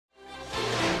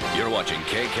watching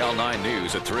KCAL-9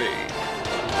 News at 3.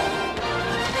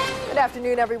 Good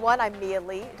afternoon, everyone. I'm Mia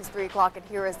Lee. It is 3 o'clock, and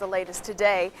here is the latest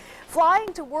today.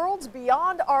 Flying to worlds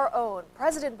beyond our own.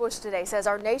 President Bush today says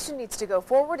our nation needs to go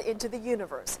forward into the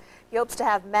universe. He hopes to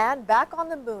have man back on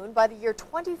the moon by the year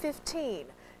 2015.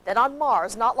 Then on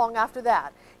Mars, not long after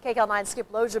that. KCAL-9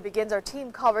 Skip Lozier begins our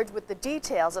team coverage with the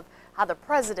details of how the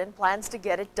president plans to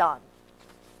get it done.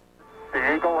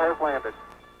 The Eagle has landed.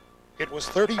 It was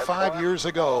 35 years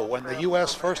ago when the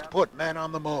U.S. first put men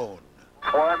on the moon.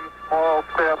 One small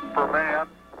step for man.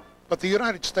 But the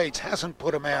United States hasn't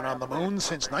put a man on the moon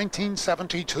since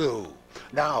 1972.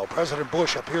 Now, President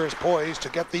Bush appears poised to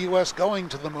get the U.S. going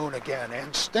to the moon again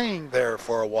and staying there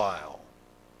for a while.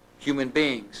 Human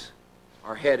beings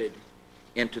are headed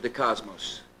into the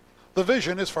cosmos. The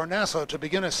vision is for NASA to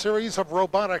begin a series of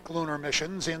robotic lunar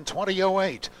missions in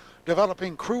 2008,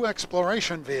 developing crew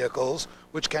exploration vehicles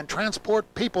which can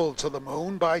transport people to the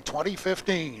moon by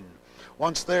 2015.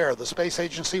 Once there, the space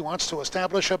agency wants to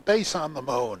establish a base on the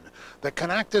moon that can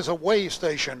act as a way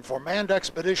station for manned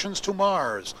expeditions to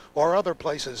Mars or other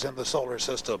places in the solar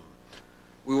system.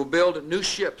 We will build new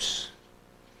ships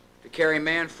to carry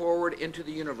man forward into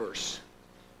the universe,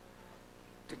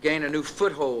 to gain a new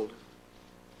foothold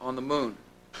on the moon.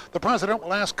 The president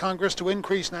will ask Congress to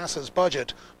increase NASA's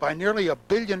budget by nearly $1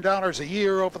 billion a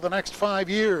year over the next 5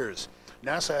 years.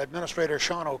 NASA Administrator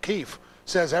Sean O'Keefe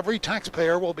says every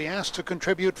taxpayer will be asked to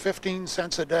contribute 15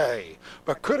 cents a day,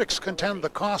 but critics contend the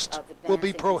cost will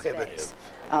be prohibitive.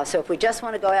 So if we just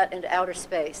want to go out into outer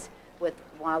space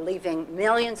while leaving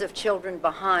millions of children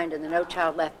behind in the No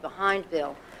Child Left Behind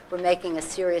bill, we're making a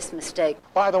serious mistake.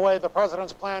 By the way, the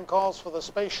president's plan calls for the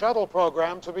space shuttle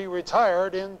program to be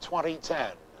retired in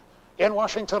 2010. In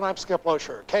Washington, I'm Skip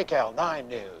Lozier, KCAL-9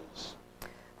 News. The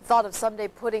thought of someday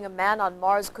putting a man on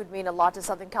Mars could mean a lot to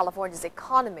Southern California's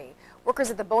economy.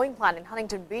 Workers at the Boeing plant in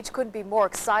Huntington Beach couldn't be more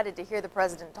excited to hear the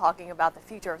president talking about the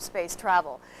future of space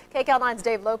travel. KCAL-9's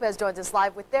Dave Lopez joins us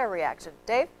live with their reaction.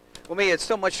 Dave? Well, Mia, it's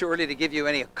still much too early to give you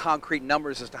any concrete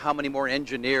numbers as to how many more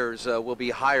engineers will be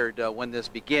hired when this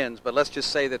begins, but let's just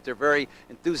say that they're very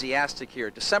enthusiastic here.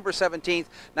 December 17th,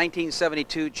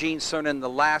 1972, Gene Cernan, the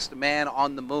last man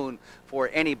on the moon for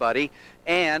anybody.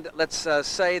 And let's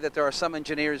say that there are some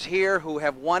engineers here who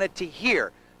have wanted to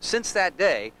hear, since that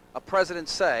day, a president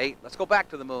say, let's go back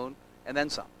to the moon, and then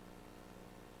some.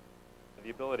 The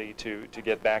ability to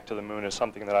get back to the moon is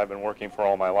something that I've been working for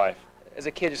all my life. As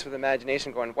a kid, just with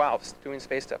imagination going, wow, doing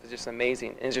space stuff is just amazing,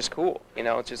 and it's just cool. You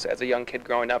know, it's just as a young kid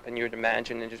growing up, and you would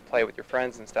imagine and just play with your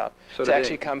friends and stuff. So to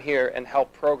actually come here and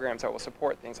help programs that will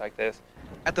support things like this.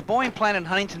 At the Boeing plant in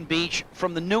Huntington Beach,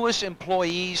 from the newest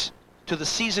employees to the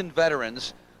seasoned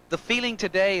veterans, the feeling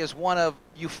today is one of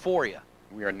euphoria.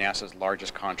 We are NASA's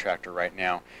largest contractor right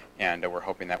now, and we're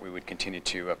hoping that we would continue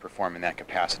to perform in that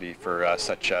capacity for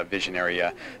such visionary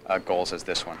goals as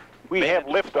this one. We have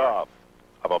liftoff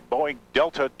of a Boeing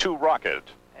Delta II rocket.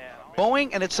 Boeing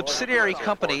and its subsidiary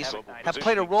companies have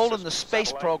played a role in the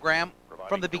space program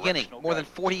from the beginning, more than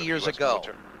 40 years ago.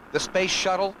 The space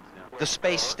shuttle, the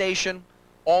space station,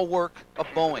 all work of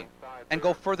Boeing, and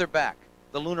go further back,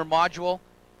 the lunar module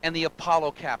and the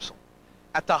Apollo capsule.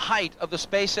 At the height of the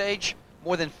space age,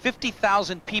 more than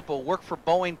 50,000 people work for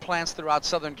Boeing plants throughout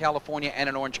Southern California and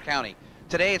in Orange County.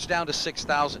 Today it's down to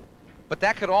 6,000. But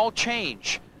that could all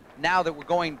change now that we're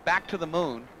going back to the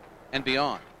moon and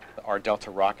beyond. Our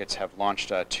Delta rockets have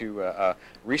launched two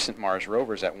recent Mars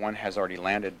rovers. That one has already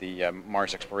landed, the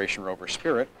Mars exploration rover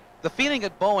Spirit. The feeling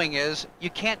at Boeing is you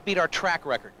can't beat our track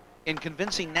record. In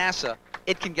convincing NASA,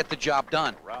 it can get the job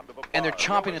done. And they're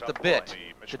chomping at the bit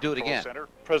to do it again.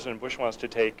 President Bush wants to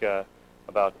take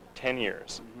about 10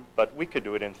 years, but we could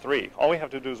do it in 3. All we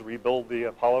have to do is rebuild the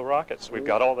Apollo rockets. We've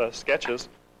got all the sketches.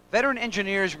 Veteran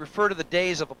engineers refer to the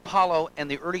days of Apollo and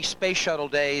the early space shuttle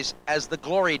days as the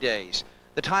glory days,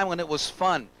 the time when it was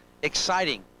fun,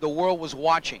 exciting, the world was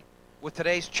watching. With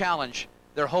today's challenge,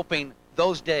 they're hoping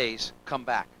those days come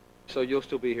back. So you'll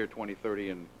still be here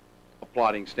 2030 and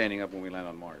applauding, standing up when we land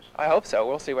on Mars? I hope so.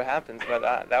 We'll see what happens,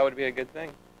 but that would be a good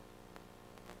thing.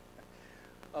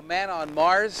 A man on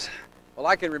Mars? Well,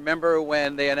 I can remember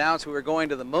when they announced we were going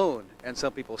to the moon, and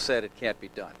some people said it can't be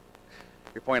done.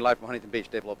 Reporting live from Huntington Beach,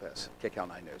 Dave Lopez,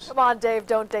 KCAL-9 News. Come on, Dave,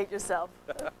 don't date yourself.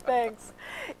 Thanks.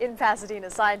 In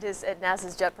Pasadena, scientists at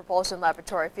NASA's Jet Propulsion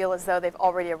Laboratory feel as though they've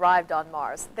already arrived on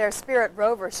Mars. Their Spirit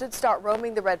rover should start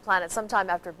roaming the red planet sometime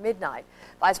after midnight.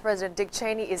 Vice President Dick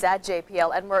Cheney is at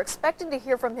JPL, and we're expecting to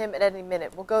hear from him at any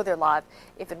minute. We'll go there live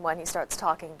if and when he starts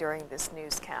talking during this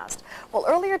newscast. Well,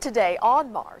 earlier today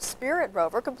on Mars, Spirit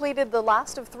rover completed the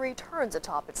last of 3 turns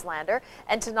atop its lander,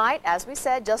 and tonight, as we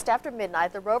said, just after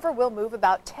midnight, the rover will move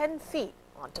about 10 feet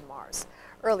onto Mars.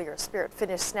 Earlier, Spirit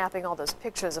finished snapping all those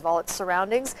pictures of all its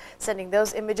surroundings, sending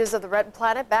those images of the red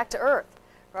planet back to Earth.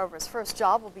 Rover's first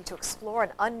job will be to explore an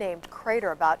unnamed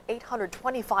crater about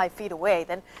 825 feet away,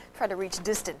 then try to reach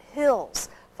distant hills,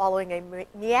 following a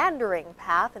meandering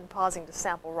path and pausing to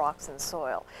sample rocks and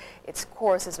soil. Its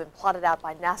course has been plotted out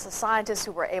by NASA scientists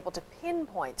who were able to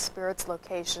pinpoint Spirit's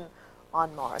location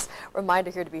on Mars.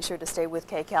 Reminder here to be sure to stay with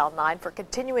KCAL-9 for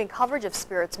continuing coverage of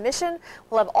Spirit's mission.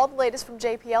 We'll have all the latest from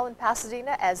JPL in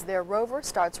Pasadena as their rover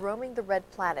starts roaming the red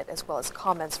planet, as well as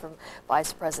comments from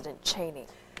Vice President Cheney.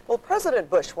 Well, President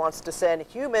Bush wants to send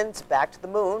humans back to the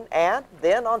moon and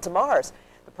then onto Mars.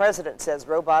 The president says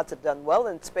robots have done well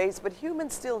in space, but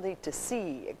humans still need to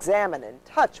see, examine, and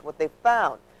touch what they've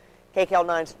found.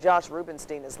 KCAL-9's Josh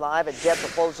Rubenstein is live at Jet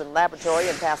Propulsion Laboratory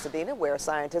in Pasadena, where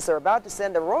scientists are about to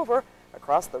send a rover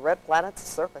across the red planet's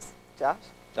surface. Josh?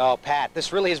 Oh, Pat,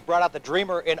 this really has brought out the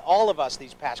dreamer in all of us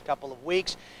these past couple of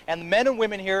weeks. And the men and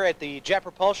women here at the Jet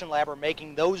Propulsion Lab are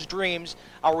making those dreams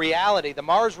a reality. The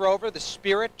Mars rover, the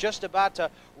Spirit, just about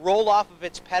to roll off of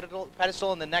its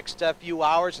pedestal in the next few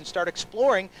hours and start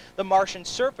exploring the Martian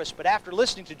surface. But after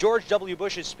listening to George W.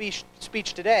 Bush's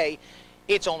speech today,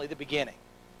 it's only the beginning.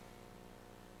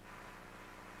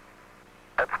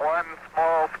 It's one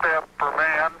small step for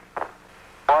man,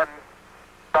 one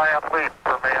giant leap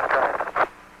for mankind.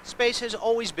 Space has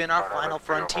always been our final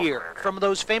frontier, from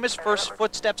those famous first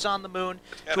footsteps on the moon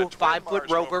to a 5-foot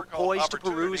rover poised to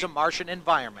peruse a Martian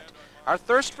environment. Our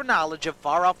thirst for knowledge of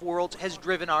far-off worlds has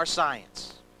driven our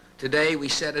science. Today we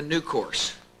set a new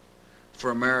course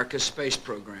for America's space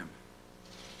program.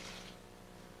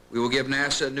 We will give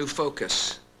NASA a new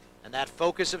focus. And that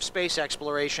focus of space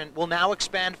exploration will now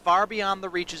expand far beyond the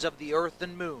reaches of the Earth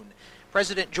and Moon.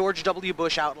 President George W.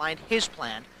 Bush outlined his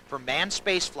plan for manned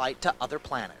spaceflight to other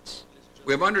planets.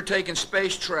 We have undertaken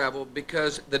space travel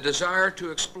because the desire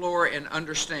to explore and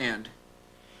understand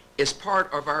is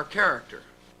part of our character.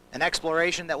 An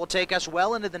exploration that will take us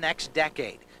well into the next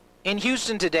decade. In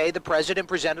Houston today, the president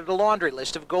presented a laundry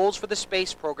list of goals for the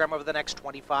space program over the next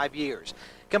 25 years.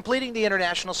 Completing the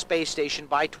International Space Station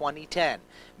by 2010,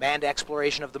 manned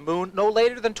exploration of the moon no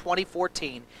later than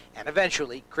 2014, and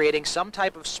eventually creating some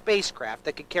type of spacecraft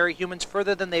that could carry humans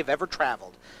further than they've ever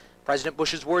traveled. President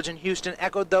Bush's words in Houston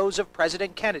echoed those of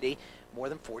President Kennedy more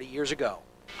than 40 years ago.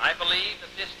 I believe that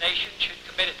this nation should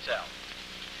commit itself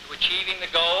to achieving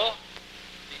the goal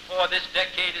before this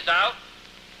decade is out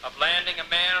of landing a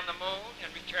man on the moon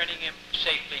and returning him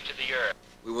safely to the Earth.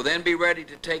 We will then be ready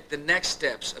to take the next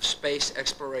steps of space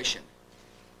exploration.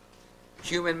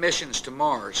 Human missions to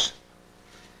Mars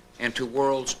and to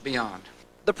worlds beyond.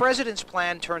 The president's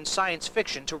plan turns science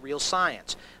fiction to real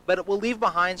science, but it will leave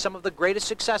behind some of the greatest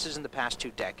successes in the past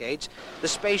 2 decades. The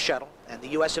space shuttle and the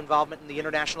U.S. involvement in the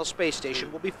International Space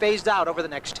Station will be phased out over the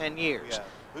next 10 years.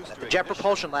 At the Jet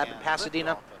Propulsion Lab in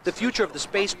Pasadena, the future of the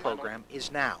space program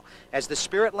is now, as the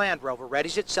Spirit Land rover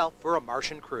readies itself for a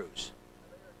Martian cruise.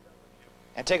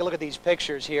 And take a look at these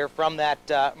pictures here from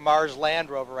that Mars Land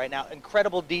rover right now.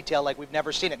 Incredible detail like we've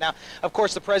never seen it. Now, of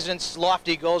course, the president's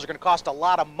lofty goals are going to cost a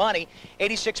lot of money.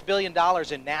 $86 billion in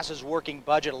NASA's working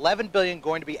budget. $11 billion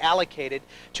going to be allocated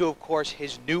to, of course,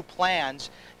 his new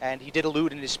plans. And he did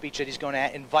allude in his speech that he's going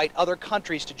to invite other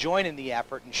countries to join in the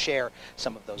effort and share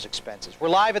some of those expenses. We're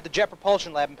live at the Jet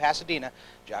Propulsion Lab in Pasadena.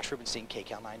 Josh Rubenstein,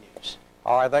 KCAL-9 News.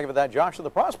 All right, thank you for that, Josh. So the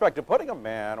prospect of putting a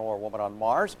man or a woman on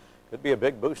Mars could be a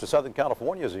big boost to Southern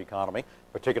California's economy,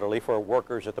 particularly for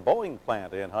workers at the Boeing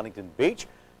plant in Huntington Beach,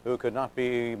 who could not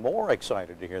be more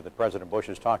excited to hear that President Bush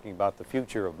is talking about the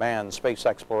future of manned space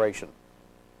exploration.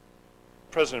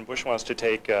 President Bush wants to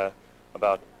take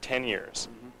about 10 years,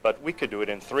 but we could do it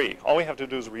in 3. All we have to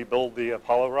do is rebuild the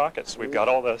Apollo rockets. We've got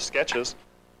all the sketches.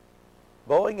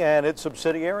 Boeing and its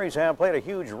subsidiaries have played a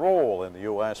huge role in the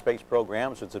U.S. space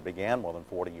program since it began more than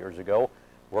 40 years ago.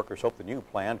 Workers hope the new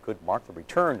plan could mark the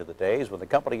return to the days when the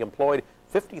company employed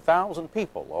 50,000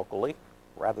 people locally,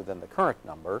 rather than the current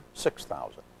number,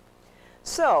 6,000.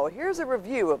 So here's a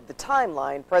review of the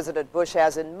timeline President Bush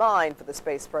has in mind for the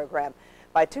space program.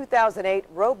 By 2008,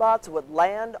 robots would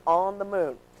land on the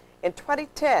moon. In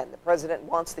 2010, the president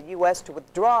wants the U.S. to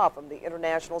withdraw from the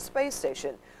International Space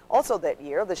Station. Also that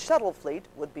year, the shuttle fleet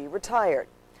would be retired.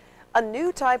 A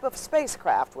new type of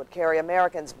spacecraft would carry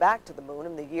Americans back to the moon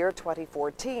in the year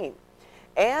 2014.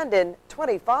 And in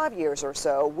 25 years or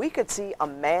so, we could see a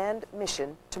manned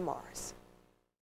mission to Mars.